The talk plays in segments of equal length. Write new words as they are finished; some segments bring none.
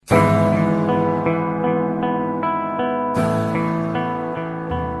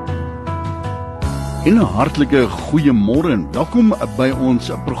En 'n hartlike goeiemôre en welkom by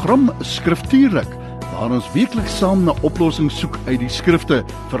ons program Skriftuurlik, waar ons weekliks saam na oplossings soek uit die skrifte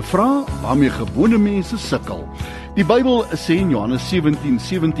vir vrae waarmee gewone mense sukkel. Die Bybel sê in Johannes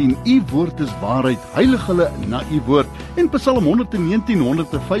 17:17, U woord is waarheid, heilig hulle na U woord. En Psalm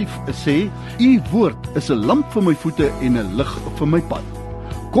 119:105 sê, U woord is 'n lamp vir my voete en 'n lig vir my pad.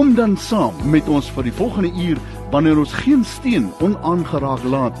 Kom dan saam met ons vir die volgende uur, wanneer ons geen steen onaangeraak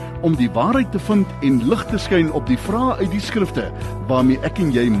laat om die waarheid te vind en lig te skyn op die vrae uit die skrifte waarmee ek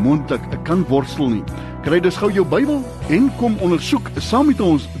en jy moontlik kan worstel nie. Kry dus gou jou Bybel en kom ondersoek saam met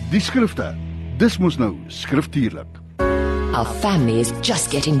ons die skrifte. Dis mos nou skriftuurlik. Our family is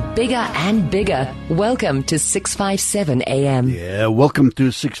just getting bigger and bigger. Welcome to 657 AM. Yeah, welcome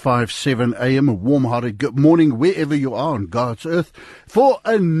to 657 AM. A warm-hearted good morning wherever you are on God's earth for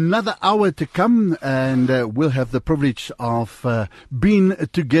another hour to come, and we'll have the privilege of being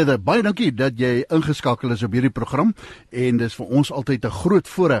together. Baie dankie dat jy ingeskakel is op hierdie program, en dis vir ons altyd 'n groot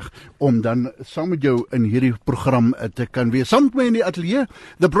voorreg om dan saam met jou in hierdie program te kan wees. Saam met my in die ateljee,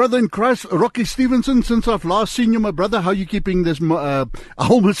 the brother in Christ, Rocky Stevenson. Since I've last seen you, my brother, how are you keeping this, I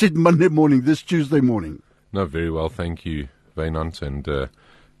almost said Monday morning, this Tuesday morning? No, very well, thank you, Wynand, and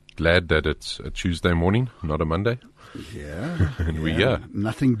glad that it's a Tuesday morning, not a Monday. Yeah, and yeah. we're here.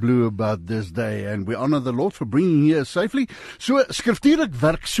 Nothing blue about this day, and we honor the Lord for bringing here safely. So, skriftuurlik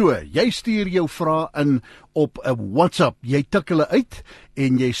werk so, jy stuur jou vrae in op 'n WhatsApp, jy tik hulle uit,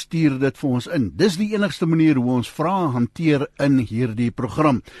 en jy stuur dit vir ons in. Dis die enigste manier hoe ons vrae hanteer in hierdie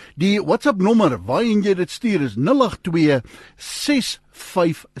program. Die WhatsApp nommer waarheen jy dit stuur is 082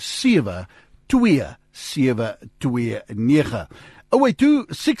 657 2729.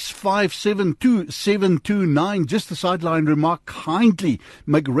 082-657-2729. Just a sideline remark, kindly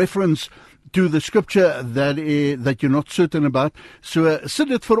make reference to the scripture that you're not certain about. So sit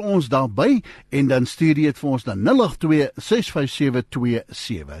dit vir ons daarby, en dan stuur jy dit vir ons na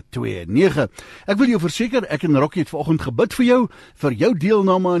 082-657-2729. Ek wil jou verseker, ek en Rocky het vanoggend gebid vir jou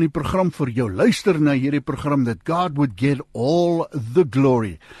deelname aan die program, vir jou luister na hierdie program, that God would get all the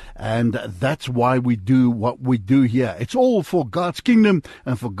glory. And that's why we do what we do here. It's all for God's kingdom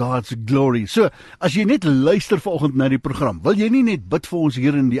and for God's glory. So, as jy net luister vanoggend na die program, wil jy nie net bid vir ons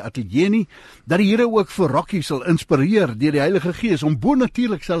hier in die ateljee nie, dat die Here ook vir Rocky sal inspireer deur die Heilige Gees om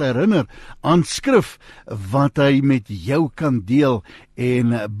bonatuurlik sal herinner aan skrif wat hy met jou kan deel,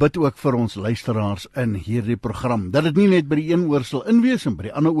 en bid ook vir ons luisteraars in hierdie program, dat dit nie net by die een oor sal inwees en by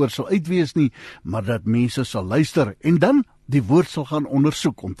die ander oor sal uitwees nie, maar dat mense sal luister en dan die woord sal gaan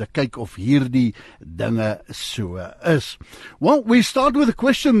ondersoek om te kyk of hierdie dinge so is. Well, we start with a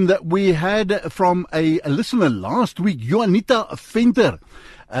question that we had from a listener last week, Juanita Venter.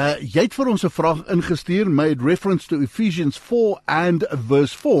 Jy het vir ons 'n vraag ingestuur, made reference to Ephesians 4 and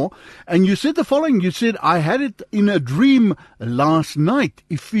verse 4, and you said the following, you said, I had it in a dream last night,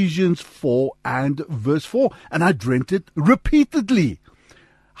 Ephesians 4 and verse 4, and I dreamt it repeatedly.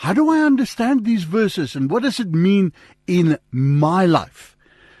 How do I understand these verses, and what does it mean in my life?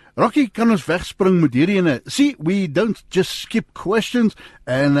 Rocky, kan ons wegspring met hierdie ene? See, we don't just skip questions,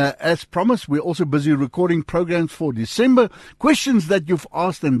 and as promised, we're also busy recording programs for December, questions that you've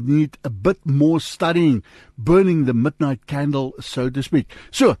asked and need a bit more studying, burning the midnight candle, so to speak.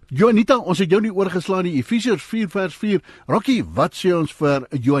 So, Juanita, ons het jou nie oorgeslaan nie, Ephesians 4 vers 4. Rocky, wat sê ons vir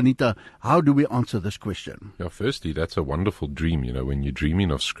Juanita? How do we answer this question? Yeah, firstly, that's a wonderful dream, when you're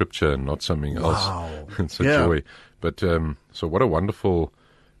dreaming of scripture and not something else. Wow. It's a joy. But, so what a wonderful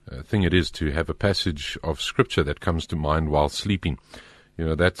thing it is to have a passage of scripture that comes to mind while sleeping.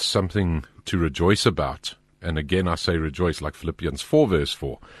 That's something to rejoice about. And again, I say rejoice, like Philippians 4 verse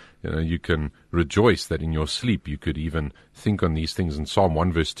 4. You can rejoice that in your sleep you could even think on these things. And Psalm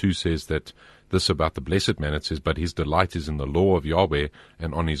 1 verse 2 says that this about the blessed man, it says, but his delight is in the law of Yahweh,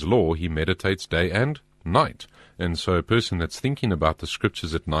 and on his law he meditates day and night. And so a person that's thinking about the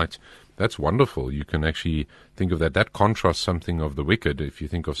scriptures at night, that's wonderful. You can actually think of that. That contrasts something of the wicked. If you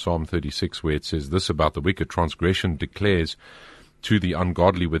think of Psalm 36, where it says this about the wicked, transgression declares to the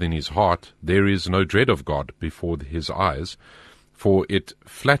ungodly within his heart, there is no dread of God before his eyes, for it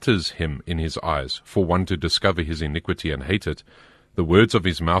flatters him in his eyes, for one to discover his iniquity and hate it. The words of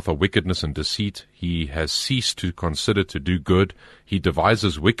his mouth are wickedness and deceit. He has ceased to consider to do good. He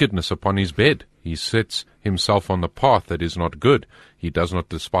devises wickedness upon his bed. He sets himself on the path that is not good. He does not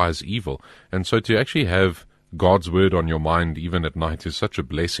despise evil. And so to actually have God's word on your mind even at night is such a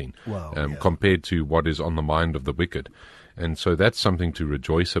blessing. Wow, compared to what is on the mind of the wicked. And so that's something to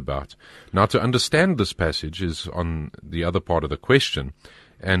rejoice about. Now, to understand this passage is on the other part of the question.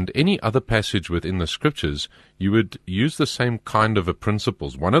 And any other passage within the scriptures, you would use the same kind of a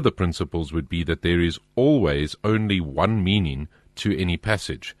principles. One of the principles would be that there is always only one meaning to any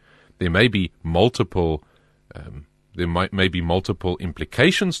passage. There may be multiple may be multiple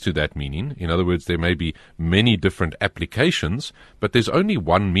implications to that meaning. In other words, there may be many different applications, but there's only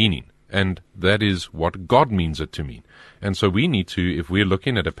one meaning, and that is what God means it to mean. And so we need to, if we're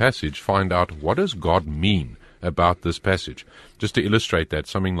looking at a passage, find out what does God mean about this passage. Just to illustrate that,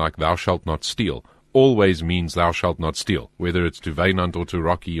 something like thou shalt not steal always means thou shalt not steal, whether it's to Wynand or to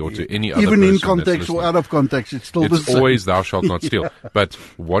Rocky or to any other person. Even in context or out of context, it's still the same. It's always thou shalt not steal. But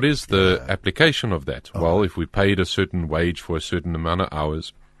what is the application of that? Well, if we paid a certain wage for a certain amount of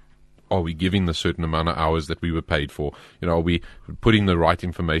hours, are we giving the certain amount of hours that we were paid for? Are we putting the right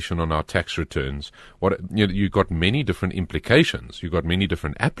information on our tax returns? You've got many different implications. You've got many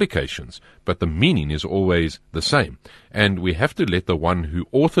different applications, but the meaning is always the same. And we have to let the one who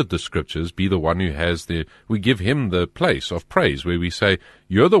authored the scriptures be the one who we give him the place of praise, where we say,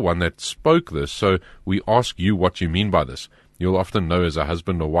 you're the one that spoke this, so we ask you what you mean by this. You'll often know as a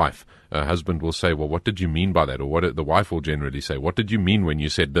husband or wife, a husband will say, well, what did you mean by that? Or the wife will generally say, what did you mean when you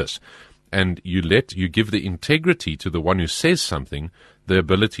said this? And you give the integrity to the one who says something, the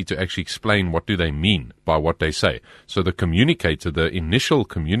ability to actually explain what do they mean by what they say. So the initial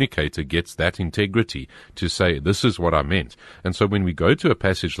communicator gets that integrity to say, this is what I meant. And so when we go to a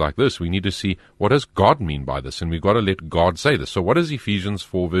passage like this, we need to see, what does God mean by this? And we've got to let God say this. So what does Ephesians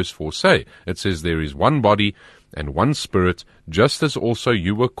 4 verse 4 say? It says, there is one body and one Spirit, just as also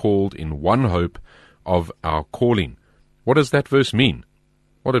you were called in one hope of our calling. What does that verse mean?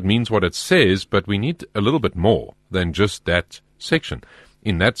 Well, it means what it says, but we need a little bit more than just that section.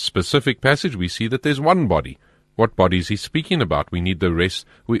 In that specific passage, we see that there's one body. What body is he speaking about? We need the rest.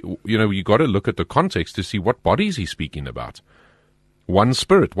 You got to look at the context to see what body is he speaking about. One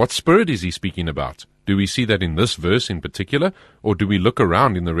Spirit. What Spirit is he speaking about? Do we see that in this verse in particular, or do we look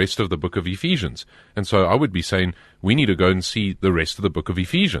around in the rest of the book of Ephesians? And so I would be saying we need to go and see the rest of the book of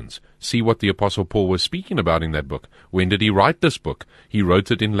Ephesians, see what the Apostle Paul was speaking about in that book. When did he write this book? He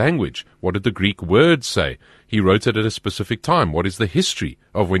wrote it in language. What did the Greek words say? He wrote it at a specific time. What is the history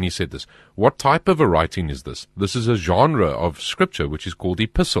of when he said this? What type of a writing is this? This is a genre of scripture which is called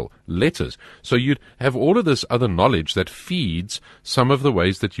epistle, letters. So you'd have all of this other knowledge that feeds some of the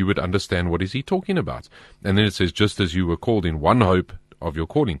ways that you would understand what is he talking about. And then it says, just as you were called in one hope of your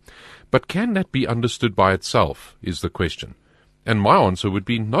calling. But can that be understood by itself, is the question. And my answer would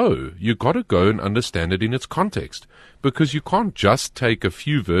be no. You've got to go and understand it in its context, because you can't just take a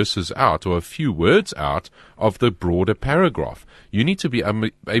few verses out or a few words out of the broader paragraph. You need to be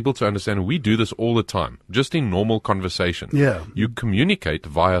able to understand. We do this all the time, just in normal conversation. Yeah. You communicate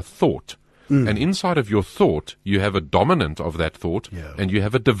via thought. And inside of your thought, you have a dominant of that thought, and you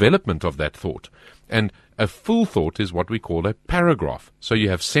have a development of that thought. And a full thought is what we call a paragraph. So you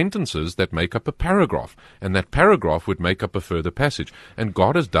have sentences that make up a paragraph, and that paragraph would make up a further passage. And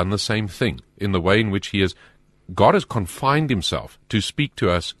God has done the same thing in the way in which God has confined himself to speak to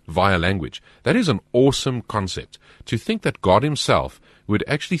us via language. That is an awesome concept. To think that God himself would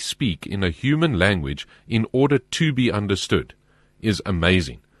actually speak in a human language in order to be understood is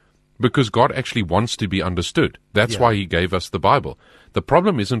amazing. Because God actually wants to be understood. That's why he gave us the Bible. The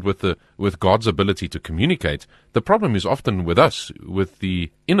problem isn't with God's ability to communicate. The problem is often with us, with the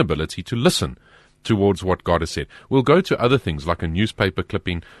inability to listen towards what God has said. We'll go to other things like a newspaper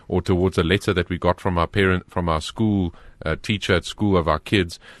clipping, or towards a letter that we got from our school teacher at school of our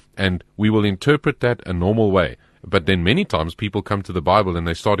kids, and we will interpret that a normal way. But then many times people come to the Bible and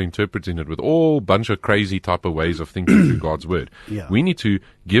they start interpreting it with all bunch of crazy type of ways of thinking through God's word. Yeah. We need to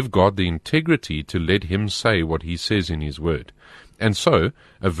give God the integrity to let him say what he says in his word. And so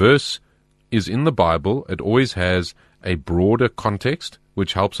a verse is in the Bible. It always has a broader context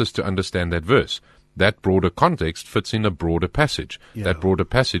which helps us to understand that verse. That broader context fits in a broader passage. Yeah. That broader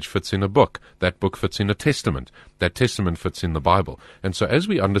passage fits in a book. That book fits in a testament. That testament fits in the Bible. And so as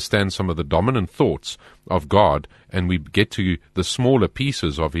we understand some of the dominant thoughts of God, and we get to the smaller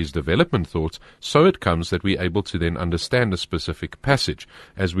pieces of his development thoughts, so it comes that we're able to then understand a specific passage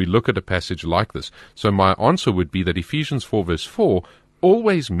as we look at a passage like this. So my answer would be that Ephesians 4 verse 4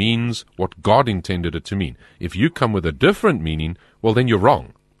 always means what God intended it to mean. If you come with a different meaning, well, then you're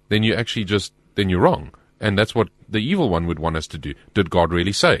wrong. Then you're wrong. And that's what the evil one would want us to do. Did God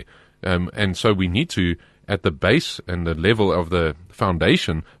really say? And so we need to, at the base and the level of the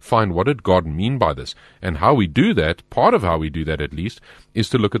foundation, find what did God mean by this. And how we do that, part of how we do that at least, is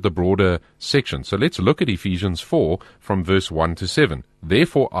to look at the broader section. So let's look at Ephesians 4 from verse 1 to 7.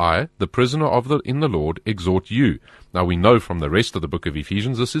 Therefore I, the prisoner in the Lord, exhort you. Now we know from the rest of the book of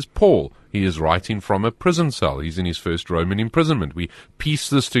Ephesians, this is Paul. He is writing from a prison cell. He's in his first Roman imprisonment. We piece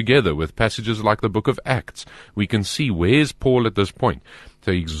this together with passages like the book of Acts. We can see where's Paul at this point.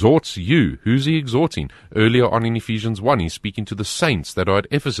 So he exhorts you. Who's he exhorting? Earlier on in Ephesians 1, he's speaking to the saints that are at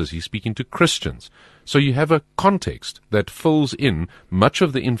Ephesus. He's speaking to Christians. So you have a context that fills in much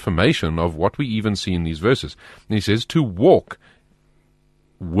of the information of what we even see in these verses. And he says, to walk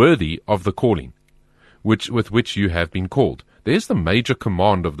worthy of the calling with which you have been called. There's the major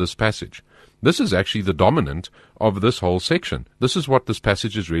command of this passage. This is actually the dominant of this whole section. This is what this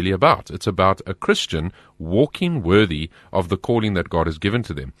passage is really about. It's about a Christian walking worthy of the calling that God has given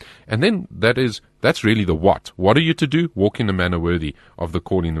to them. And then that's really the what. What are you to do? Walk in a manner worthy of the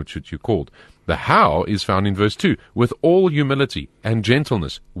calling which you're called. The how is found in verse 2. With all humility and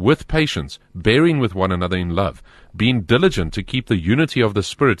gentleness, with patience, bearing with one another in love, being diligent to keep the unity of the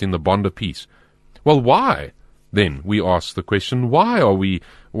Spirit in the bond of peace. Well, why? Then we ask the question, why are we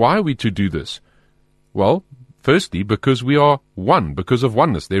to do this? Well, firstly, because we are one, because of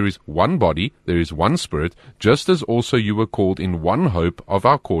oneness. There is one body, there is one Spirit, just as also you were called in one hope of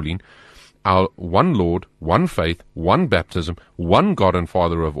our calling, our one Lord, one faith, one baptism, one God and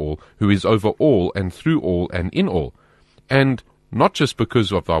Father of all, who is over all and through all and in all. And not just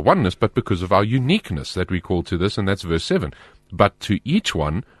because of our oneness, but because of our uniqueness that we call to this, and that's verse 7. But to each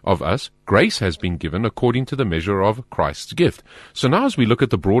one of us, grace has been given according to the measure of Christ's gift. So now as we look at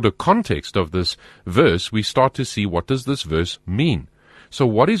the broader context of this verse, we start to see what does this verse mean. So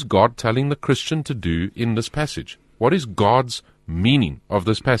what is God telling the Christian to do in this passage? What is God's meaning of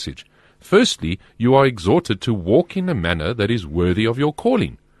this passage? Firstly, you are exhorted to walk in a manner that is worthy of your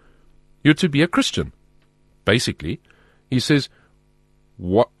calling. You're to be a Christian. Basically, he says,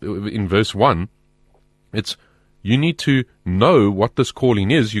 in verse 1, you need to know what this calling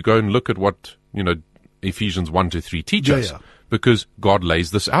is. You go and look at what, Ephesians 1 to 3 teach us. Because God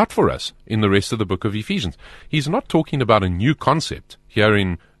lays this out for us in the rest of the book of Ephesians. He's not talking about a new concept here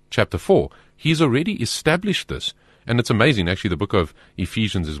in chapter 4. He's already established this. And it's amazing. Actually, the book of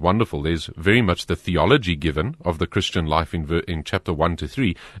Ephesians is wonderful. There's very much the theology given of the Christian life in chapter 1 to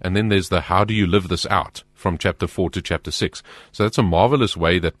 3. And then there's the how do you live this out from chapter 4 to chapter 6. So that's a marvelous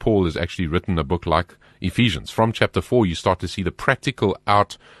way that Paul has actually written a book like Ephesians. From chapter 4, you start to see the practical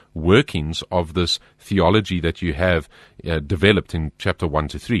outworkings of this theology that you have developed in chapter 1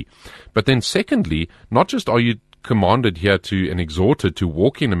 to 3. But then secondly, not just are you commanded here and exhorted to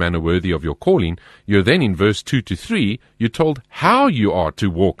walk in a manner worthy of your calling, you're then in verse 2 to 3, you're told how you are to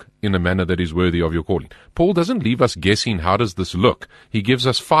walk in a manner that is worthy of your calling. Paul doesn't leave us guessing how does this look. He gives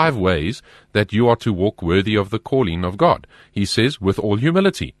us 5 ways that you are to walk worthy of the calling of God. He says, with all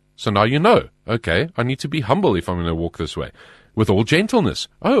humility. So now you know, okay, I need to be humble if I'm going to walk this way. With all gentleness.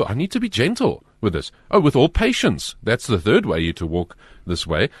 Oh, I need to be gentle with this. Oh, with all patience. That's the third way you're to walk this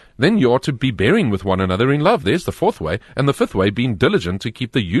way. Then you ought to be bearing with one another in love. There's the fourth way. And the fifth way, being diligent to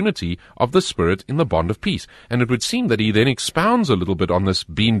keep the unity of the Spirit in the bond of peace. And it would seem that he then expounds a little bit on this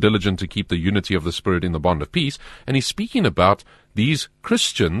being diligent to keep the unity of the Spirit in the bond of peace. And he's speaking about these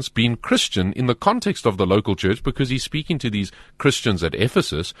Christians being Christian in the context of the local church, because he's speaking to these Christians at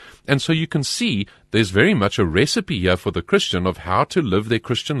Ephesus. And so you can see there's very much a recipe here for the Christian of how to live their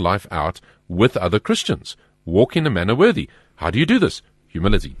Christian life out with other Christians. Walk in a manner worthy. How do you do this?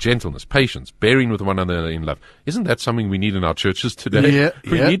 Humility, gentleness, patience, bearing with one another in love. Isn't that something we need in our churches today?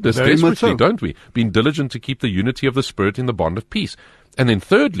 We need this desperately, don't we? Being diligent to keep the unity of the Spirit in the bond of peace. And then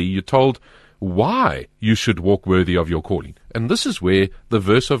thirdly, you're told why you should walk worthy of your calling. And this is where the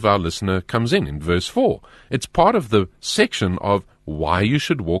verse of our listener comes in verse 4. It's part of the section of why you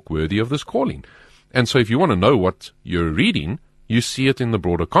should walk worthy of this calling. And so if you want to know what you're reading, you see it in the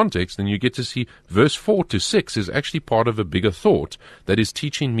broader context, and you get to see verse 4 to 6 is actually part of a bigger thought that is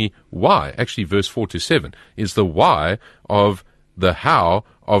teaching me why. Actually, verse 4 to 7 is the why of the how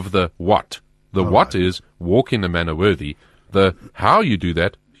of the what. The what is walk in a manner worthy. The how you do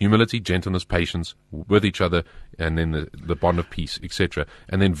that, humility, gentleness, patience with each other, and then the bond of peace, etc.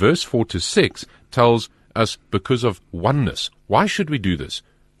 And then verse 4 to 6 tells us because of oneness. Why should we do this?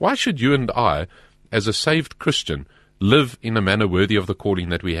 Why should you and I, as a saved Christian, live in a manner worthy of the calling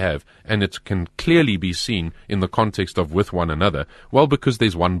that we have? And it can clearly be seen in the context of with one another. Well, because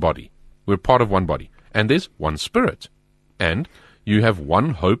there's one body. We're part of one body. And there's one Spirit. And you have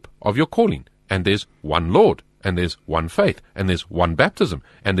one hope of your calling. And there's one Lord. And there's one faith. And there's one baptism.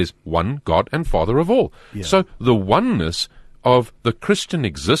 And there's one God and Father of all. Yeah. So the oneness of the Christian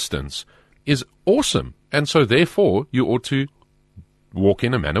existence is awesome. And so therefore you ought to walk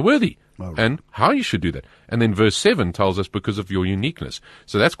in a manner worthy. And how you should do that. And then verse 7 tells us because of your uniqueness.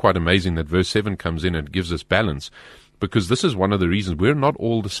 So that's quite amazing that verse 7 comes in and gives us balance, because this is one of the reasons we're not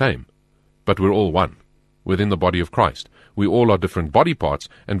all the same, but we're all one within the body of Christ. We all are different body parts.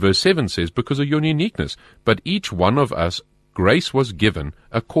 And verse 7 says, because of your uniqueness, but each one of us grace was given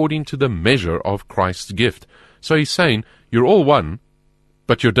according to the measure of Christ's gift. So he's saying, you're all one,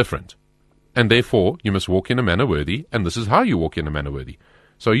 but you're different. And therefore, you must walk in a manner worthy, and this is how you walk in a manner worthy.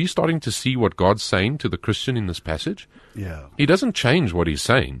 So are you starting to see what God's saying to the Christian in this passage? Yeah. He doesn't change what he's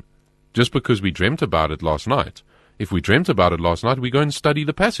saying just because we dreamt about it last night. If we dreamt about it last night, we go and study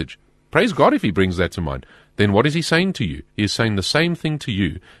the passage. Praise God if he brings that to mind. Then what is he saying to you? He is saying the same thing to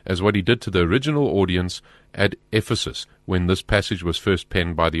you as what he did to the original audience at Ephesus when this passage was first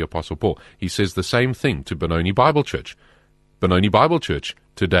penned by the Apostle Paul. He says the same thing to Benoni Bible Church. Benoni Bible Church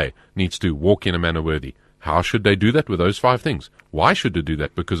today needs to walk in a manner worthy. How should they do that? With those 5 things. Why should they do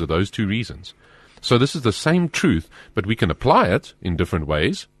that? Because of those 2 reasons. So this is the same truth, but we can apply it in different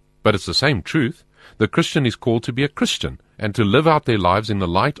ways, but it's the same truth. The Christian is called to be a Christian and to live out their lives in the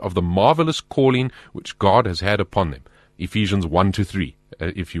light of the marvelous calling which God has had upon them. Ephesians 1-3,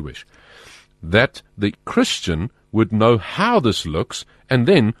 if you wish. That the Christian would know how this looks and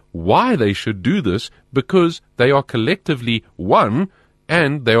then why they should do this, because they are collectively one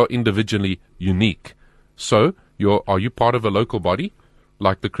and they are individually unique. So, are you part of a local body,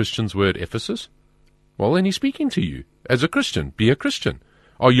 like the Christians were at Ephesus? Well, then he's speaking to you. As a Christian, be a Christian.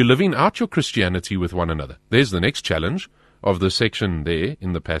 Are you living out your Christianity with one another? There's the next challenge of the section there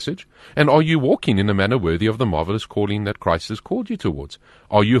in the passage. And are you walking in a manner worthy of the marvelous calling that Christ has called you towards?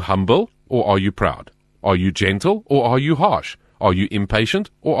 Are you humble or are you proud? Are you gentle or are you harsh? Are you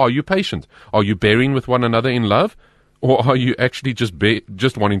impatient or are you patient? Are you bearing with one another in love? Or are you actually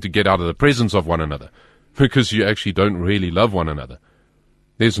just wanting to get out of the presence of one another? Because you actually don't really love one another.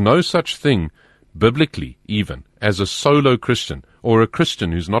 There's no such thing, biblically even, as a solo Christian, or a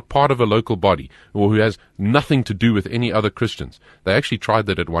Christian who's not part of a local body, or who has nothing to do with any other Christians. They actually tried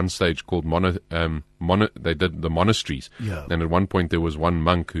that at one stage called they did the monasteries. Yeah. And at one point there was one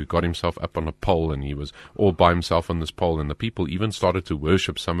monk who got himself up on a pole, and he was all by himself on this pole, and the people even started to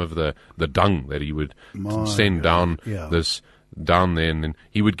worship some of the dung that he would send down down there, and then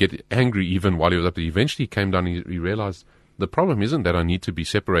he would get angry even while he was up there. Eventually he came down and he realized the problem isn't that I need to be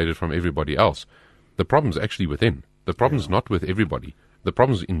separated from everybody else. The problem's actually within. The problem's not with everybody. The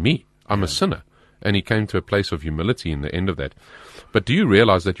problem's in me. I'm a sinner. And he came to a place of humility in the end of that. But do you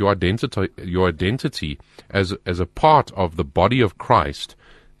realize that your identity as a part of the body of Christ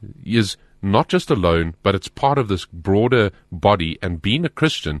is not just alone, but it's part of this broader body, and being a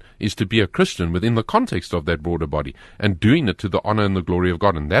Christian is to be a Christian within the context of that broader body, and doing it to the honor and the glory of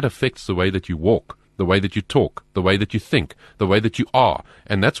God. And that affects the way that you walk, the way that you talk, the way that you think, the way that you are.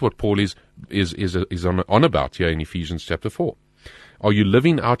 And that's what Paul is on about here in Ephesians chapter 4. Are you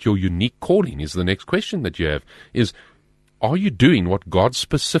living out your unique calling is the next question that you have, is are you doing what God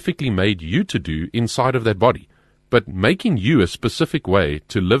specifically made you to do inside of that body? But making you a specific way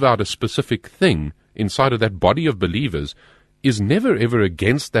to live out a specific thing inside of that body of believers is never ever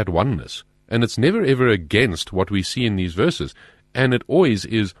against that oneness. And it's never ever against what we see in these verses. And it always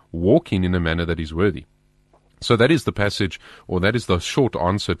is walking in a manner that is worthy. So that is the passage, or that is the short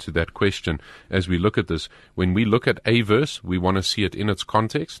answer to that question as we look at this. When we look at a verse, we want to see it in its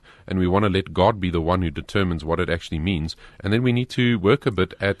context, and we want to let God be the one who determines what it actually means. And then we need to work a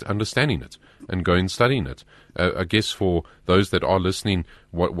bit at understanding it and go and studying it. I guess for those that are listening,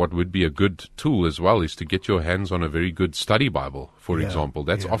 what would be a good tool as well is to get your hands on a very good study Bible, for example.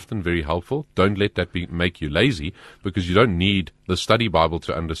 That's often very helpful. Don't let that make you lazy, because you don't need the study Bible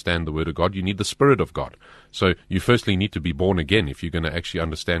to understand the Word of God. You need the Spirit of God. So you firstly need to be born again if you're going to actually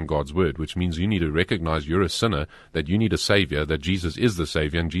understand God's Word, which means you need to recognize you're a sinner, that you need a Savior, that Jesus is the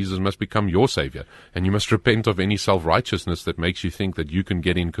Savior, and Jesus must become your Savior. And you must repent of any self-righteousness that makes you think that you can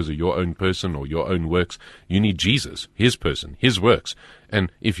get in because of your own person or your own works. You need Jesus, His person, His works. And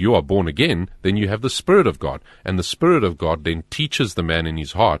if you are born again, then you have the Spirit of God. And the Spirit of God then teaches the man in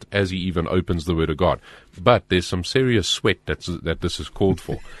his heart as he even opens the Word of God. But there's some serious sweat that this is called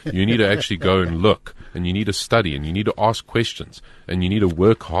for. You need to actually go and look, and you need to study, and you need to ask questions, and you need to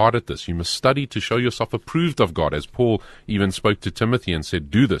work hard at this. You must study to show yourself approved of God, as Paul even spoke to Timothy and said,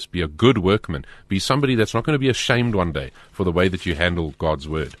 do this, be a good workman, be somebody that's not going to be ashamed one day for the way that you handle God's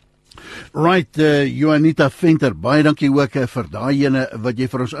Word. Right, Juanita Venter, baie dankie ook vir daai ene wat jy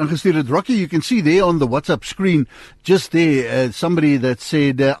vir ons ingestuur het. Rocky, you can see there on the WhatsApp screen, just there, somebody that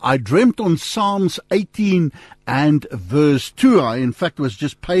said, I dreamt on Psalms 18 and verse 2. I, in fact, was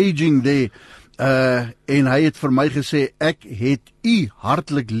just paging there, en hy het vir my gesê, ek het u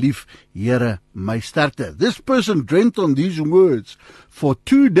hartlik lief, Here, my sterkte. This person dreamt on these words for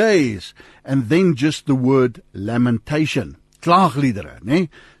 2 days, and then just the word lamentation. Klaagliedere, né?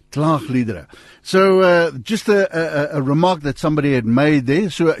 Klaagliedere. So, just a remark that somebody had made there.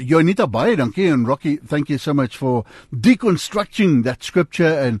 So, Juanita, baie dankie, and Rocky, thank you so much for deconstructing that scripture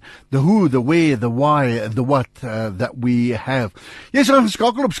and the who, the where, the why, the what that we have. Jy is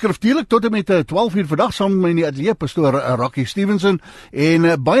ingeskakel op skriftuurlik tot en met 12 uur vandag saam met my in die ateljee, pastoor Rocky Stevenson. En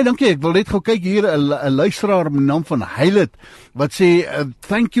baie dankie, ek wil net gou kyk hier, 'n luisteraar met die naam van Heilet, wat sê,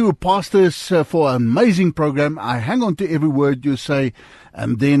 thank you pastors for an amazing program. I hang on to every word you say.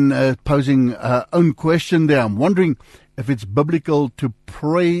 And then posing own question there. I'm wondering if it's biblical to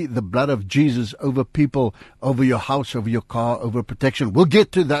pray the blood of Jesus over people, over your house, over your car, over protection. We'll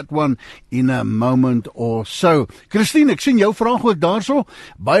get to that one in a moment or so. Christine, ek sien jou vraag ook daarso.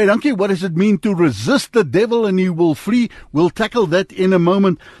 Baie dankie. What does it mean to resist the devil and he will flee? We'll tackle that in a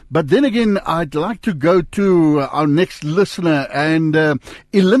moment. But then again, I'd like to go to our next listener and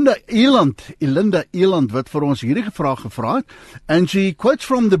Alinda Eland wat vir ons hierdie vraag gevra het. And she quotes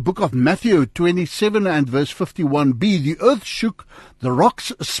from the book of Matthew 27 and verse 51b. The earth shook, the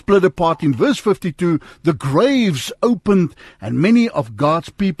rocks split apart. In verse 52, the graves opened, and many of God's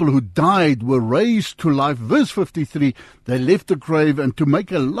people who died were raised to life. Verse 53, they left the grave. And to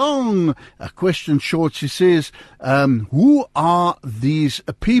make a long question short, she says, who are these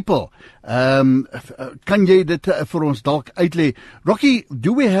people? Kan jy dit vir ons dalk uitlei? Rocky,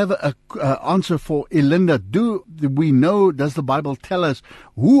 do we have a answer for Alinda? Do we know, does the Bible tell us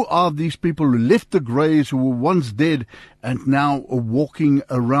who are these people who left the graves, who were once dead and now are walking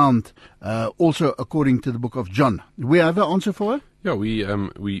around, also according to the book of John? Do we have an answer for her? Yeah,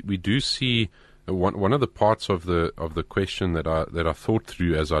 we do see one of the parts of the question that I thought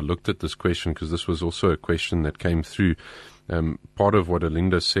through as I looked at this question, because this was also a question that came through. Part of what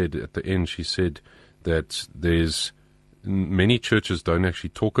Alinda said at the end, she said that there's many churches don't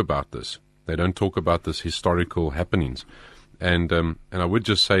actually talk about this. They don't talk about this historical happenings. And I would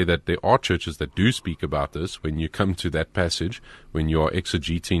just say that there are churches that do speak about this when you come to that passage, when you are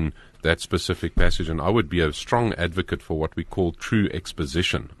exegeting that specific passage. And I would be a strong advocate for what we call true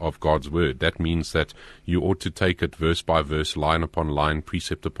exposition of God's word. That means that you ought to take it verse by verse, line upon line,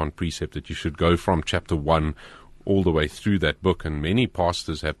 precept upon precept, that you should go from chapter 1 all the way through that book. And many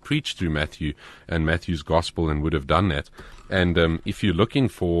pastors have preached through Matthew and Matthew's gospel and would have done that. And if you're looking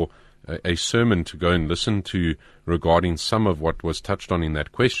for a sermon to go and listen to regarding some of what was touched on in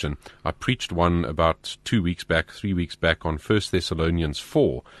that question, I preached one about 3 weeks back on 1 Thessalonians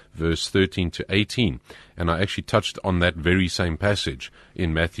 4, verse 13 to 18. And I actually touched on that very same passage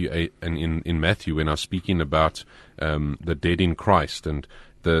in Matthew 8, and in Matthew when I was speaking about the dead in Christ. And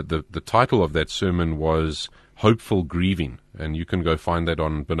the title of that sermon was Hopeful Grieving. And you can go find that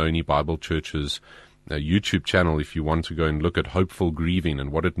on Benoni Bible Church's YouTube channel if you want to go and look at hopeful grieving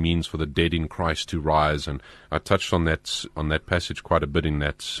and what it means for the dead in Christ to rise. And I touched on that passage quite a bit in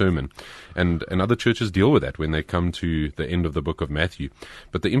that sermon. And other churches deal with that when they come to the end of the book of Matthew.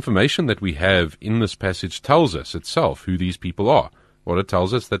 But the information that we have in this passage tells us itself who these people are. Well, it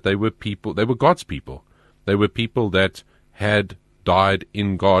tells us that they were God's people. They were people that had died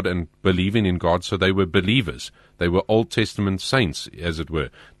in God and believing in God, so they were believers. They were Old Testament saints, as it were.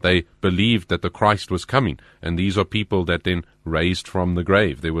 They believed that the Christ was coming, and these are people that then raised from the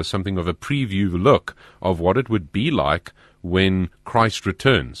grave. There was something of a preview look of what it would be like when Christ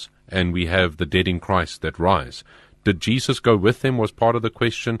returns, and we have the dead in Christ that rise. Did Jesus go with them was part of the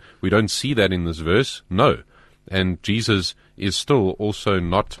question. We don't see that in this verse. No. And Jesus is still also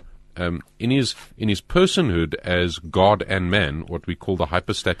not in his personhood as God and man, what we call the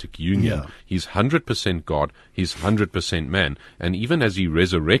hypostatic union. Yeah. He's 100% God, he's 100% man. And even as he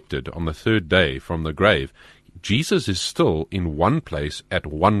resurrected on the third day from the grave, Jesus is still in one place at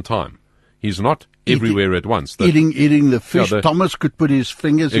one time. He's not everywhere at once. Eating the fish. Thomas could put his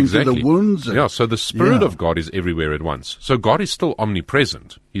fingers into the wounds. So the Spirit of God is everywhere at once. So God is still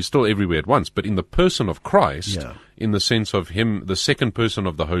omnipresent. He's still everywhere at once. But in the person of Christ, in the sense of him, the second person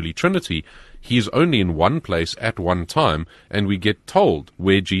of the Holy Trinity, he is only in one place at one time, and we get told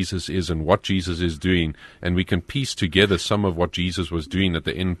where Jesus is and what Jesus is doing, and we can piece together some of what Jesus was doing at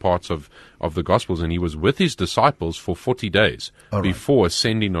the end parts of the Gospels. And he was with his disciples for 40 days before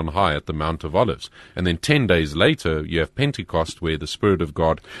ascending on high at the Mount of Olives. And then 10 days later, you have Pentecost, where the Spirit of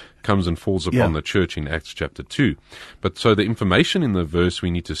God comes and falls upon the church in Acts chapter 2. But so the information in the verse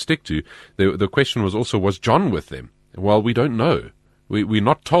we need to stick to, the question was also, was John with them? Well, we don't know. We're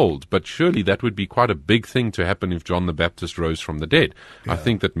not told, but surely that would be quite a big thing to happen if John the Baptist rose from the dead. I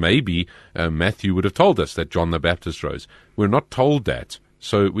think that maybe Matthew would have told us that John the Baptist rose. We're not told that.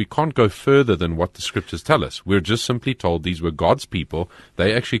 So we can't go further than what the scriptures tell us. We're just simply told these were God's people.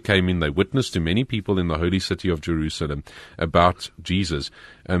 They actually came in, they witnessed to many people in the holy city of Jerusalem about Jesus.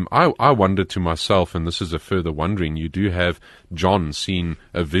 I wondered to myself, and this is a further wondering, you do have John seeing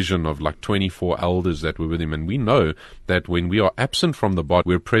a vision of like 24 elders that were with him, and we know that when we are absent from the body,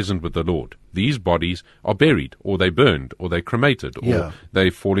 we're present with the Lord. These bodies are buried, or they burned, or they cremated, or they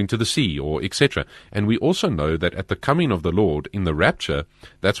fall into the sea, or etc. And we also know that at the coming of the Lord in the rapture,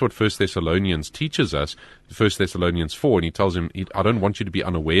 that's what 1 Thessalonians teaches us, 1 Thessalonians 4, and he tells him, I don't want you to be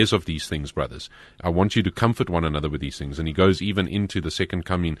unawares of these things, brothers. I want you to comfort one another with these things. And he goes even into the second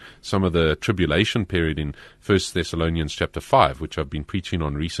coming, some of the tribulation period in 1 Thessalonians chapter 5, which I've been preaching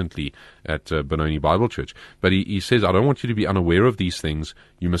on recently at Benoni Bible Church. But he says, I don't want you to be unaware of these things.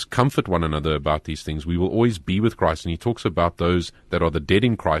 You must comfort one another about these things. We will always be with Christ. And he talks about those that are the dead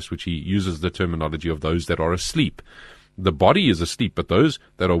in Christ, which he uses the terminology of those that are asleep. The body is asleep, but those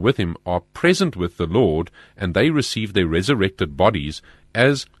that are with him are present with the Lord, and they receive their resurrected bodies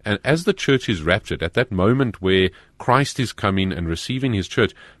as the church is raptured. At that moment where Christ is coming and receiving his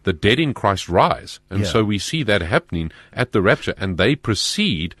church, the dead in Christ rise. And so we see that happening at the rapture, and they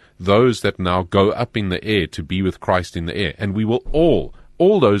precede those that now go up in the air to be with Christ in the air. And we will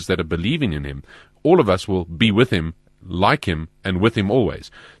all those that are believing in him, all of us will be with him, like him, and with him always.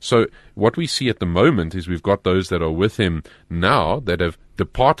 So what we see at the moment is we've got those that are with him now that have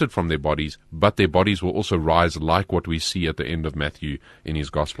departed from their bodies, but their bodies will also rise, like what we see at the end of Matthew in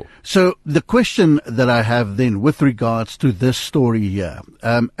his gospel. So the question that I have then with regards to this story here,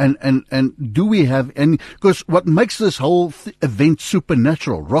 and do we have any, because what makes this whole event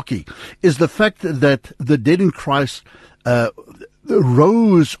supernatural, Rocky, is the fact that the dead in Christ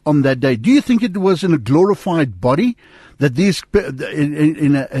rose on that day. Do you think it was in a glorified body that these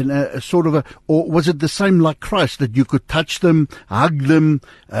in a sort of a, or was it the same like Christ, that you could touch them, hug them,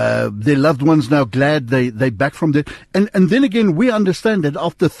 their loved ones now glad they back from death? And then again, we understand that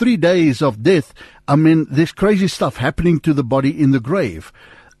after 3 days of death, I mean, there's crazy stuff happening to the body in the grave.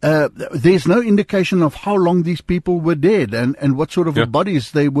 There's no indication of how long these people were dead and what sort of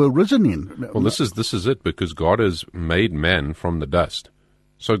bodies they were risen in. Well, this is it, because God has made man from the dust.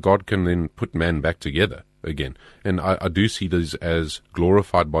 So God can then put man back together again. And I do see these as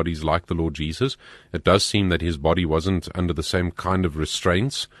glorified bodies like the Lord Jesus. It does seem that his body wasn't under the same kind of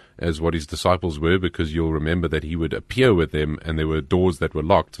restraints as what his disciples were, because you'll remember that he would appear with them and there were doors that were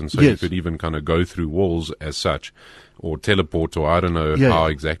locked, and so you could even kind of go through walls as such, or teleport, or I don't know how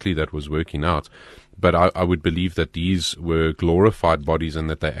exactly that was working out. But I would believe that these were glorified bodies and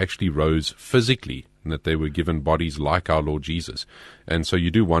that they actually rose physically, and that they were given bodies like our Lord Jesus. And so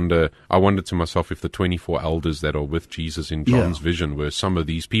you do wonder, I wondered to myself if the 24 elders that are with Jesus in John's vision were some of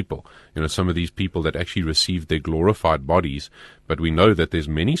these people, some of these people that actually received their glorified bodies. But we know that there's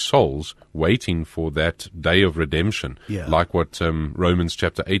many souls waiting for that day of redemption, like what Romans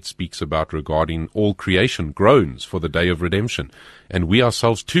chapter 8 speaks about regarding all creation groans for the day of redemption. And we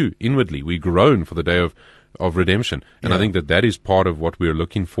ourselves too, inwardly, we groan for the day of redemption. And I think that is part of what we're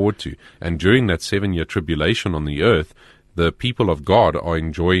looking forward to. And during that 7-year tribulation on the earth, the people of God are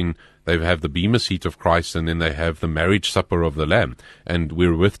enjoying, they have the bema seat of Christ, and then they have the marriage supper of the Lamb. And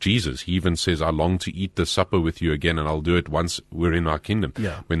we're with Jesus. He even says, I long to eat the supper with you again, and I'll do it once we're in our kingdom,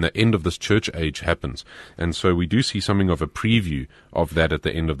 when the end of this church age happens. And so we do see something of a preview of that at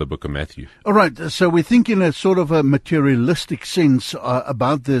the end of the book of Matthew. All right, so we think in a sort of a materialistic sense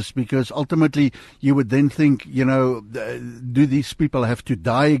about this, because ultimately you would then think, do these people have to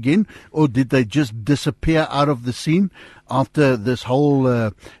die again, or did they just disappear out of the scene after this whole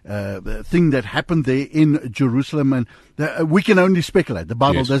thing that happened there in Jerusalem? And we can only speculate. The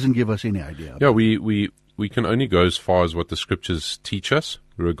Bible doesn't give us any idea. Yeah, we can only go as far as what the scriptures teach us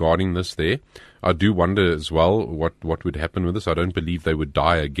regarding this there. I do wonder as well what would happen with this. I don't believe they would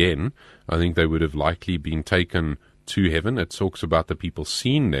die again. I think they would have likely been taken to heaven. It talks about the people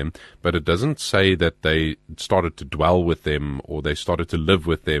seeing them, but it doesn't say that they started to dwell with them, or they started to live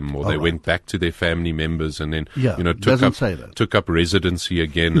with them, or they went back to their family members and then took up residency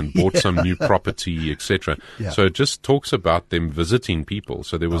again and bought some new property, etc. So it just talks about them visiting people.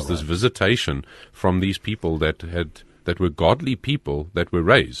 So there was this visitation from these people that had that were godly people that were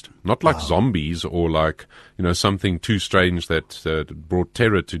raised, not like zombies or like, something too strange that brought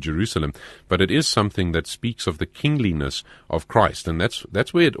terror to Jerusalem, but it is something that speaks of the kingliness of Christ. And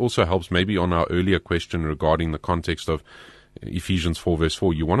that's where it also helps maybe on our earlier question regarding the context of Ephesians 4 verse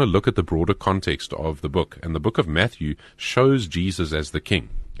 4. You want to look at the broader context of the book, and the book of Matthew shows Jesus as the king,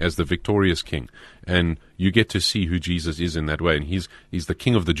 as the victorious king, and you get to see who Jesus is in that way, and he's the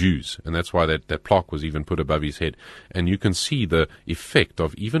king of the Jews, and that's why that plaque was even put above his head. And you can see the effect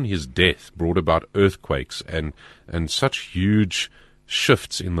of even his death brought about earthquakes and such huge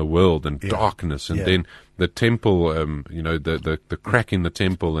shifts in the world and darkness, and then the temple, the crack in the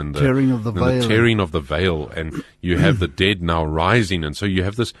temple and the tearing of the veil, and you have the dead now rising, and so you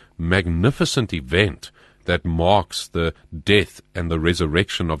have this magnificent event that marks the death and the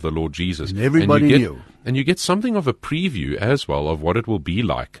resurrection of the Lord Jesus. And everybody knew. And you get something of a preview as well of what it will be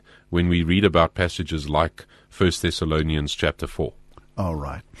like when we read about passages like 1 Thessalonians chapter 4. All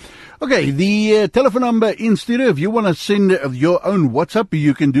right. Okay, the telephone number in studio, if you want to send your own WhatsApp,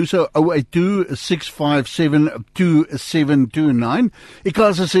 you can do so, 082-657-2729.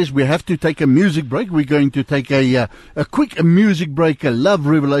 Ikaza says we have to take a music break. We're going to take a quick music break, a Love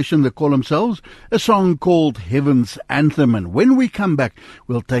Revelation, they call themselves, a song called Heaven's Anthem. And when we come back,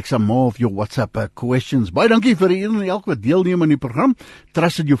 we'll take some more of your WhatsApp questions. Baie dankie vir iedereen en elk wat deelneem aan die program.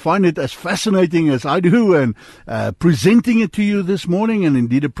 Trust that you find it as fascinating as I do, and presenting it to you this morning, and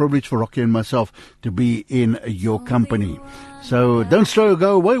indeed a privilege for Rocky and myself to be in your company. So don't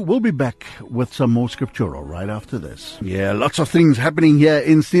go away. We'll be back with some more scriptural right after this. Yeah, lots of things happening here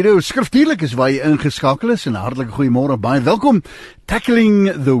in studio. Skriftuurlik is waar jy ingeskakel is, en hartlike goeiemôre, baie welkom.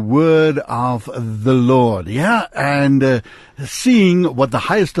 Tackling the word of the Lord. Yeah, and seeing what the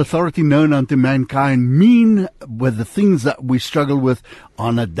highest authority known unto mankind mean with the things that we struggle with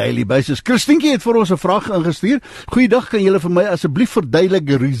on a daily basis. Christientjie het vir ons 'n vraag ingestuur. Goeiedag, kan julle vir my asseblief verduidelik,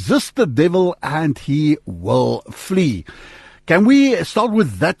 resist the devil and he will flee? Can we start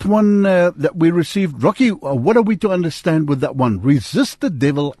with that one that we received? Rocky, what are we to understand with that one? Resist the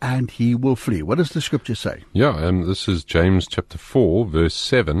devil and he will flee. What does the scripture say? Yeah, this is James chapter 4, verse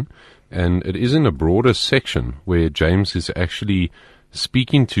 7, and it is in a broader section where James is actually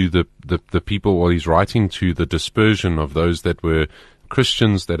speaking to the people, while he's writing to the dispersion of those that were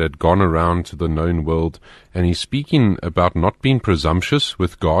Christians that had gone around to the known world, and he's speaking about not being presumptuous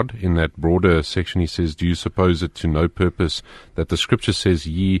with God. In that broader section he says, do you suppose it to no purpose that the scripture says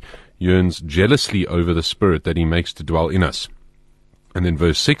ye yearns jealously over the Spirit that he makes to dwell in us? And then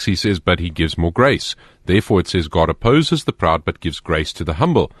verse 6 he says, but he gives more grace. Therefore it says, God opposes the proud but gives grace to the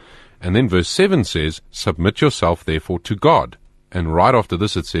humble. And then verse 7 says, submit yourself therefore to God. And right after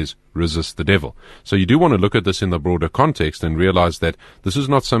this it says, resist the devil. So you do want to look at this in the broader context and realize that this is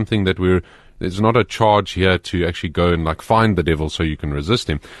not something that there's not a charge here to actually go and find the devil so you can resist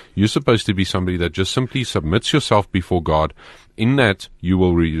him. You're supposed to be somebody that just simply submits yourself before God. In that you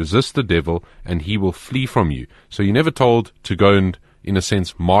will resist the devil and he will flee from you. So you're never told to go and, in a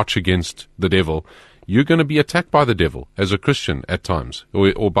sense, march against the devil. You're going to be attacked by the devil as a Christian at times,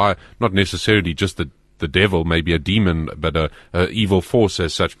 or by not necessarily just the devil, maybe a demon, but a evil force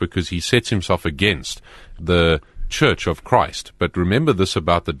as such, because he sets himself against the church of Christ. But remember this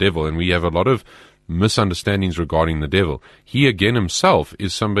about the devil, and we have a lot of misunderstandings regarding the devil. He again himself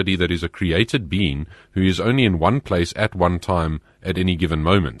is somebody that is a created being who is only in one place at one time at any given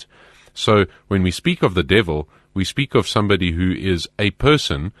moment. So when we speak of the devil, we speak of somebody who is a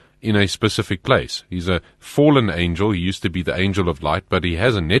person in a specific place. He's a fallen angel. He used to be the angel of light, but he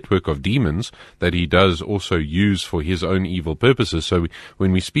has a network of demons that he does also use for his own evil purposes. So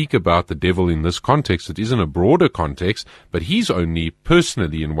when we speak about the devil in this context, it is in a broader context, but he's only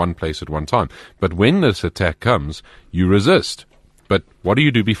personally in one place at one time. But when this attack comes, you resist. But what do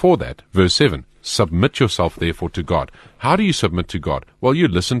you do before that? Verse 7, submit yourself therefore to God. How do you submit to God? Well, you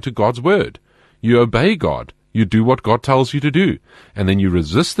listen to God's word. You obey God. You do what God tells you to do. And then you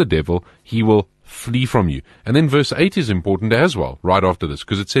resist the devil, he will flee from you. And then verse 8 is important as well, right after this,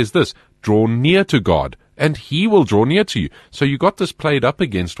 because it says this, draw near to God, and he will draw near to you. So you got this played up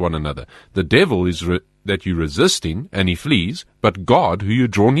against one another. The devil is that you resisting, and he flees, but God who you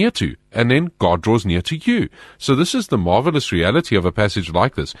draw near to, and then God draws near to you. So this is the marvelous reality of a passage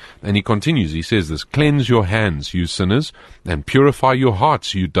like this. And he continues, he says this, cleanse your hands, you sinners, and purify your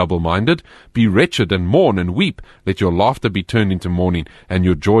hearts, you double-minded. Be wretched and mourn and weep. Let your laughter be turned into mourning, and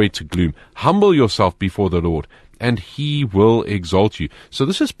your joy to gloom. Humble yourself before the Lord, and he will exalt you. So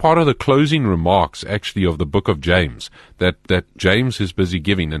this is part of the closing remarks, actually, of the book of James, that James is busy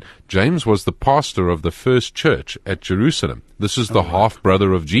giving. And James was the pastor of the first church at Jerusalem. This is the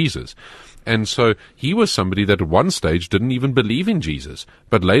half-brother of Jesus. And so he was somebody that at one stage didn't even believe in Jesus,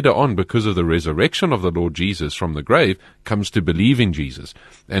 but later on, because of the resurrection of the Lord Jesus from the grave, comes to believe in Jesus.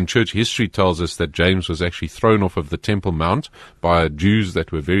 And church history tells us that James was actually thrown off of the Temple Mount by Jews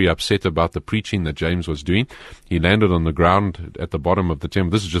that were very upset about the preaching that James was doing. He landed on the ground at the bottom of the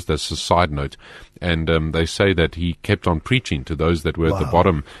temple. This is just as a side note. And they say that he kept on preaching to those that were at the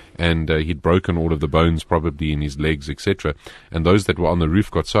bottom, and he'd broken all of the bones probably in his legs, etc. And those that were on the roof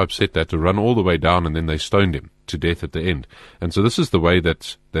got so upset that to run all the way down, and then they stoned him to death at the end. And so this is the way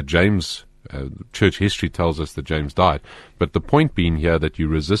that James, church history tells us that James died. But the point being here that you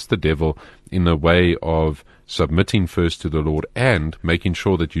resist the devil in the way of submitting first to the Lord and making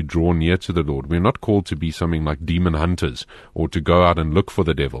sure that you draw near to the Lord. We're not called to be something like demon hunters or to go out and look for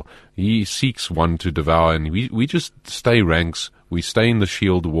the devil. He seeks one to devour, and we just stay ranks, we stay in the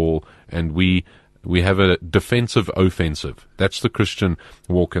shield wall, and we have a defensive offensive. That's the Christian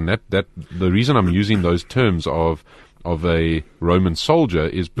walk, and that the reason I'm using those terms of a Roman soldier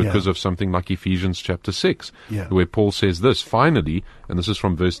is because of something like Ephesians chapter 6, where Paul says this, finally, and this is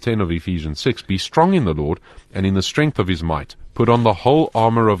from verse 10 of Ephesians 6, be strong in the Lord and in the strength of his might. Put on the whole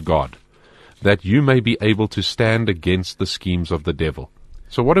armor of God, that you may be able to stand against the schemes of the devil.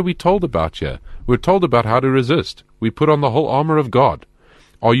 So what are we told about here? We're told about how to resist. We put on the whole armor of God.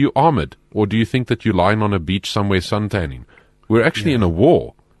 Are you armored, or do you think that you're lying on a beach somewhere suntanning? We're actually in a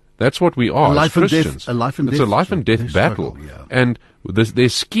war. That's what we are as Christians. It's a life and death battle. And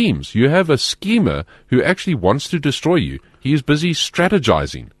there's schemes. You have a schemer who actually wants to destroy you. He is busy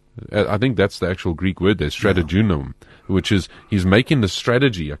strategizing. I think that's the actual Greek word there, strategunum, which is he's making the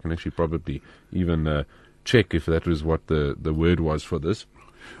strategy. I can actually probably even check if that was what the word was for this.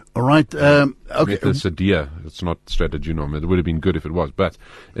 All right. Okay. Methosedia. It's not strategunum. It would have been good if it was, but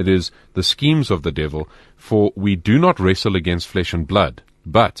it is the schemes of the devil. For we do not wrestle against flesh and blood,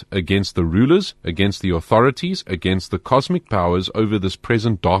 but against the rulers, against the authorities, against the cosmic powers over this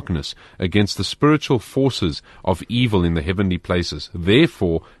present darkness, against the spiritual forces of evil in the heavenly places.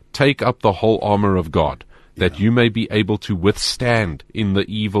 Therefore, take up the whole armor of God, that you may be able to withstand in the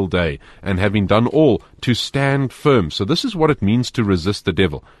evil day, and having done all, to stand firm. So this is what it means to resist the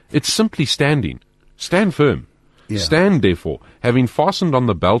devil. It's simply standing. Stand firm. Stand, therefore, having fastened on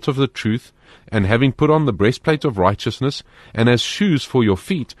the belt of the truth, and having put on the breastplate of righteousness, and as shoes for your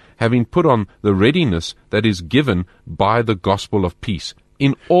feet, having put on the readiness that is given by the gospel of peace.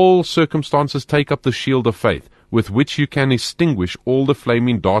 In all circumstances take up the shield of faith, with which you can extinguish all the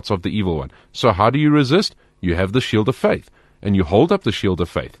flaming darts of the evil one. So how do you resist? You have the shield of faith, and you hold up the shield of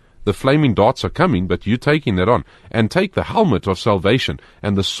faith. The flaming darts are coming, but you taking that on. And take the helmet of salvation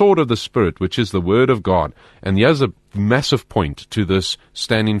and the sword of the Spirit, which is the word of God. And here's a massive point to this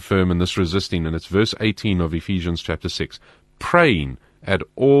standing firm and this resisting, and it's verse 18 of Ephesians chapter 6. Praying at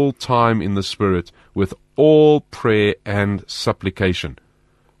all time in the Spirit with all prayer and supplication.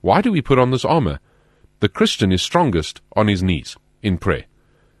 Why do we put on this armor? The Christian is strongest on his knees in prayer.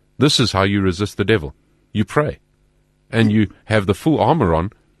 This is how you resist the devil. You pray. And you have the full armor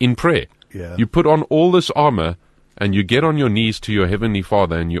on in prayer. You put on all this armor, and you get on your knees to your heavenly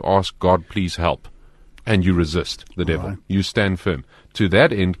Father, and you ask God, please help. And you resist the devil. Right. You stand firm. To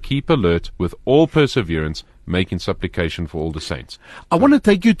that end, keep alert with all perseverance, making supplication for all the saints. I want to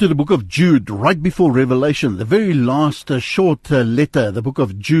take you to the book of Jude, right before Revelation, the very last short letter, the book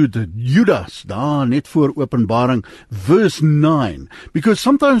of Jude, Judas, daar net voor Openbaring, verse 9. Because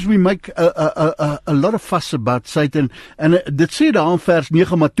sometimes we make a lot of fuss about Satan, en dit sê daar in vers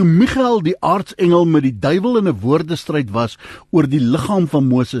 9, maar toe Michael die aartsengel met die duiwel in 'n woordestryd was oor die liggaam van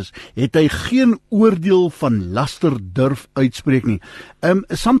Moses, het hy geen oordeel van laster durf uitspreek nie.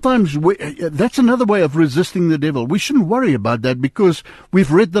 Sometimes that's another way of resisting the devil. We shouldn't worry about that because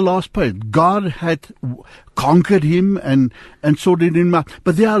we've read the last page. God had conquered him and sorted him out.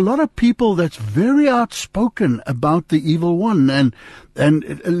 But there are a lot of people that's very outspoken about the evil one, and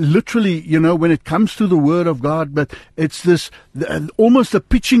literally, you know, when it comes to the word of God, but it's this almost a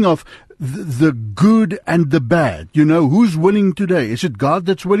pitching of the good and the bad. You know, who's winning today? Is it God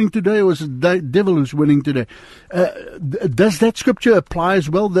that's winning today, or is it the devil who's winning today? Does that scripture apply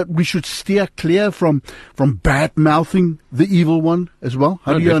as well, that we should steer clear from bad-mouthing the evil one as well?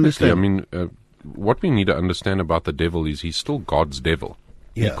 How do you understand? I mean, what we need to understand about the devil is he's still God's devil.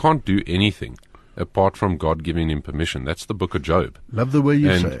 He can't do anything apart from God giving him permission. That's the book of Job. Love the way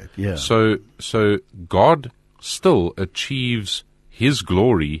you say it. So God still achieves his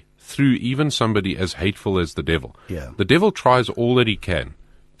glory through even somebody as hateful as the devil. The devil tries all that he can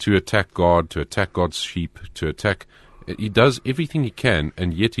to attack God, to attack God's sheep, to attack He does everything he can,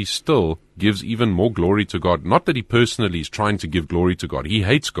 and yet he still gives even more glory to God. Not that he personally is trying to give glory to God. He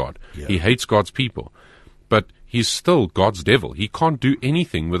hates God. Yeah. He hates God's people. But he's still God's devil. He can't do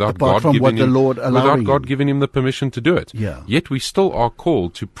anything without Apart from what the Lord allowing him. giving him the permission to do it. Yeah. Yet we still are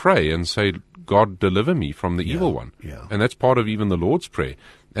called to pray and say, God, deliver me from the evil one. Yeah. And that's part of even the Lord's Prayer.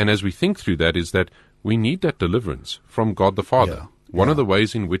 And as we think through that, is that we need that deliverance from God the Father. Yeah. One of the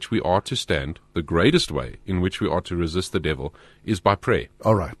ways in which we are to stand, the greatest way in which we are to resist the devil, is by prayer.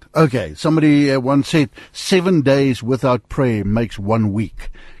 All right. Okay. Somebody once said 7 days without prayer makes 1 week.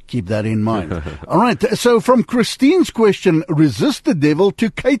 Keep that in mind. All right. So from Christine's question, resist the devil,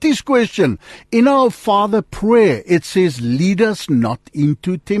 to Katie's question, in our Father prayer, it says, lead us not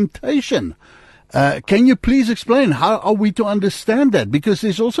into temptation. Can you please explain how are we to understand that? Because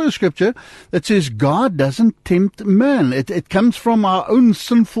there's also a scripture that says God doesn't tempt man. It comes from our own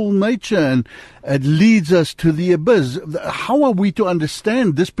sinful nature and it leads us to the abyss. How are we to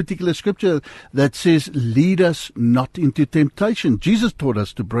understand this particular scripture that says lead us not into temptation? Jesus taught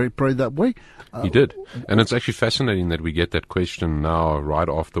us to pray that way. He did. And it's actually fascinating that we get that question now right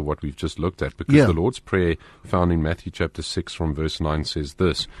after what we've just looked at, because the Lord's Prayer found in Matthew chapter 6 from verse 9 says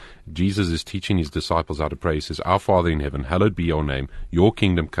this. Jesus is teaching his disciples how to pray. He says, Our Father in heaven, hallowed be your name. Your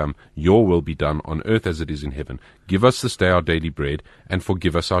kingdom come. Your will be done on earth as it is in heaven. Give us this day our daily bread, and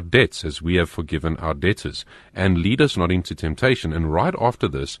forgive us our debts as we have forgiven our debtors. And lead us not into temptation. And right after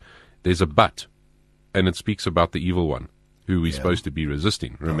this, there's a but. And it speaks about the evil one, who we're supposed to be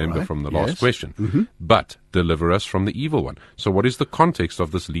resisting, remember, from the last question. But deliver us from the evil one. So what is the context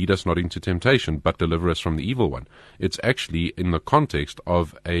of this lead us not into temptation, but deliver us from the evil one? It's actually in the context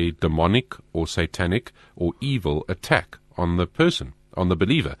of a demonic or satanic or evil attack on the person, on the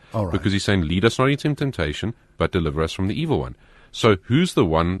believer. Because he's saying, lead us not into temptation, but deliver us from the evil one. So who's the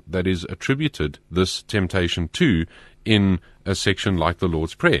one that is attributed this temptation to in a section like the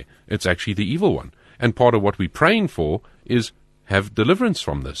Lord's Prayer? It's actually the evil one. And part of what we're praying for is have deliverance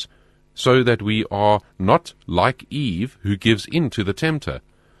from this, so that we are not like Eve, who gives in to the tempter.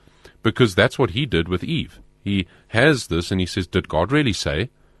 Because that's what he did with Eve. He has this, and he says, did God really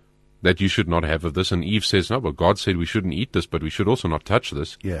say that you should not have of this? And Eve says, no, but God said we shouldn't eat this, but we should also not touch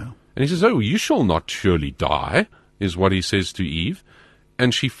this. Yeah. And he says, oh, you shall not surely die, is what he says to Eve.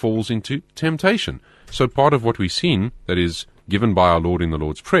 And she falls into temptation. So part of what we've seen that is given by our Lord in the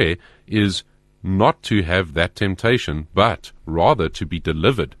Lord's Prayer is not to have that temptation, but rather to be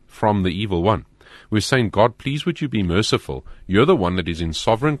delivered from the evil one. We're saying, God, please would you be merciful? You're the one that is in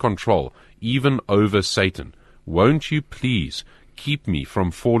sovereign control, even over Satan. Won't you please keep me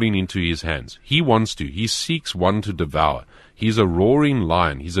from falling into his hands? He wants to. He seeks one to devour. He's a roaring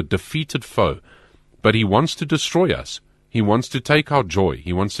lion. He's a defeated foe. But he wants to destroy us. He wants to take our joy.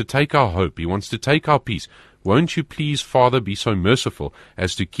 He wants to take our hope. He wants to take our peace. Won't you please, Father, be so merciful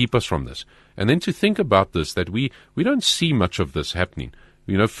as to keep us from this? And then to think about this, that we don't see much of this happening,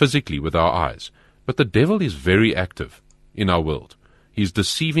 physically with our eyes. But the devil is very active in our world. He's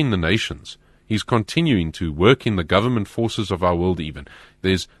deceiving the nations. He's continuing to work in the government forces of our world even.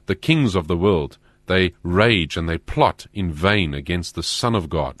 There's the kings of the world. They rage and they plot in vain against the Son of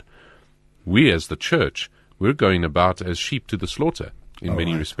God. We as the church, we're going about as sheep to the slaughter in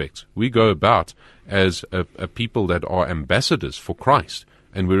many respects. We go about as a people that are ambassadors for Christ.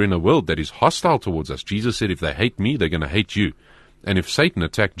 And we're in a world that is hostile towards us. Jesus said, if they hate me, they're going to hate you. And if Satan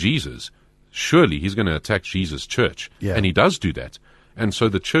attacked Jesus, surely he's going to attack Jesus' church. Yeah. And he does do that. And so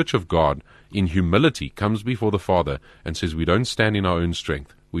the church of God, in humility, comes before the Father and says, we don't stand in our own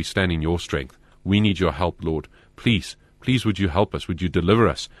strength. We stand in your strength. We need your help, Lord. Please would you help us? Would you deliver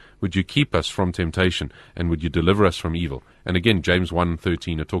us? Would you keep us from temptation? And would you deliver us from evil? And again, James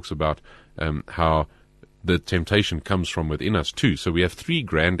 1:13, it talks about how the temptation comes from within us too. So we have three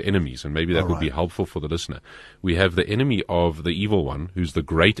grand enemies, and maybe that would be helpful for the listener. We have the enemy of the evil one, who's the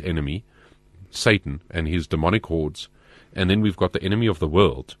great enemy, Satan and his demonic hordes. And then we've got the enemy of the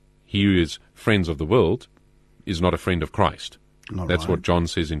world. He who is friends of the world is not a friend of Christ. That's what John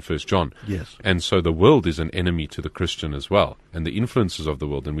says in 1 John. Yes. And so the world is an enemy to the Christian as well, and the influences of the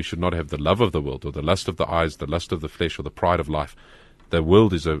world. And we should not have the love of the world, or the lust of the eyes, the lust of the flesh, or the pride of life. The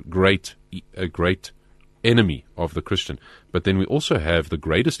world is a great enemy of the Christian. But then we also have the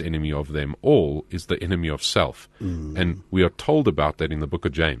greatest enemy of them all is the enemy of self. And we are told about that in the book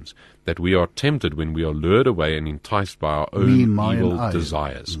of James, that we are tempted when we are lured away and enticed by our own evil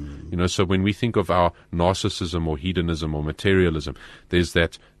desires. So when we think of our narcissism or hedonism or materialism, there's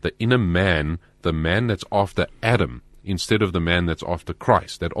that the inner man, the man that's after Adam, instead of the man that's after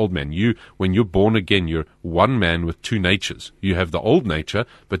Christ, that old man. When you're born again, you're one man with two natures. You have the old nature,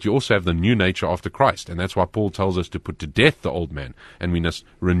 but you also have the new nature after Christ. And that's why Paul tells us to put to death the old man. And we must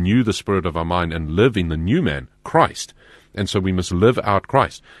renew the spirit of our mind and live in the new man, Christ. And so we must live out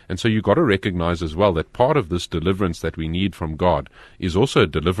Christ. And so you've got to recognize as well that part of this deliverance that we need from God is also a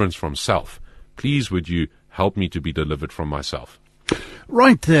deliverance from self. Please would you help me to be delivered from myself?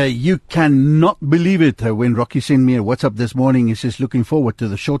 Right, you cannot believe it. When Rocky sent me a WhatsApp this morning, he says, looking forward to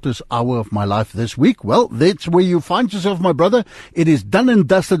the shortest hour of my life this week. Well, that's where you find yourself, my brother. It is done and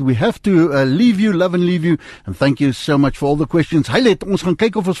dusted. We have to leave you, love and leave you. And thank you so much for all the questions. Hey, ons gaan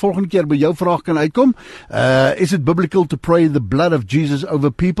kyk of ons volgende keer by jou vraag kan uitkom. Is it biblical to pray the blood of Jesus over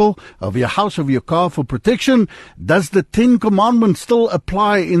people, over your house, over your car for protection? Does the 10 Commandments still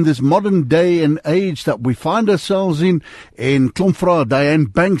apply in this modern day and age that we find ourselves in? En klomp vrae, Diane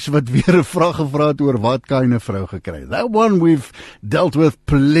Banks wat weer 'n vraag gevra het oor wat kan 'n vrou gekry. That one we've dealt with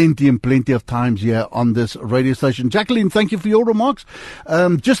plenty and plenty of times here on this radio station. Jacqueline, thank you for your remarks.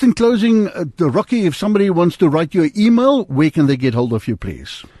 Just in closing, Rocky, if somebody wants to write you an email, where can they get hold of you,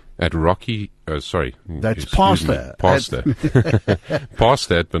 please? At Rocky, sorry. That's Pastor. Pastor.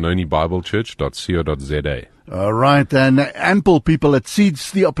 Pastor at benonibiblechurch.co.za. All right, and ample people that seize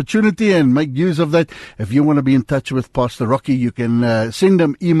the opportunity and make use of that. If you want to be in touch with Pastor Rocky, you can send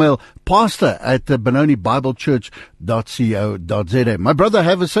him email pastor at benonibiblechurch.co.za. My brother,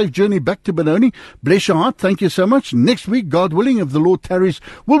 have a safe journey back to Benoni. Bless your heart. Thank you so much. Next week, God willing, if the Lord tarries,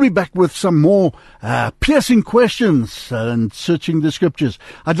 we'll be back with some more piercing questions and searching the scriptures.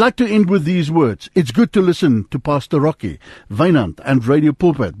 I'd like to end with these words. It's good to listen to Pastor Rocky, Wynand and Radio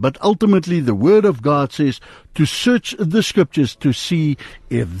Pulpit, but ultimately the Word of God says to search the scriptures to see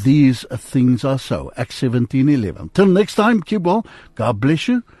if these things are so. Acts 17:11. Till next time, keep well. God bless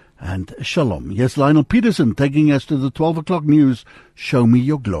you and shalom. Yes, Lionel Peterson taking us to the 12 o'clock news. Show me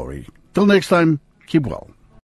your glory. Till next time, keep well.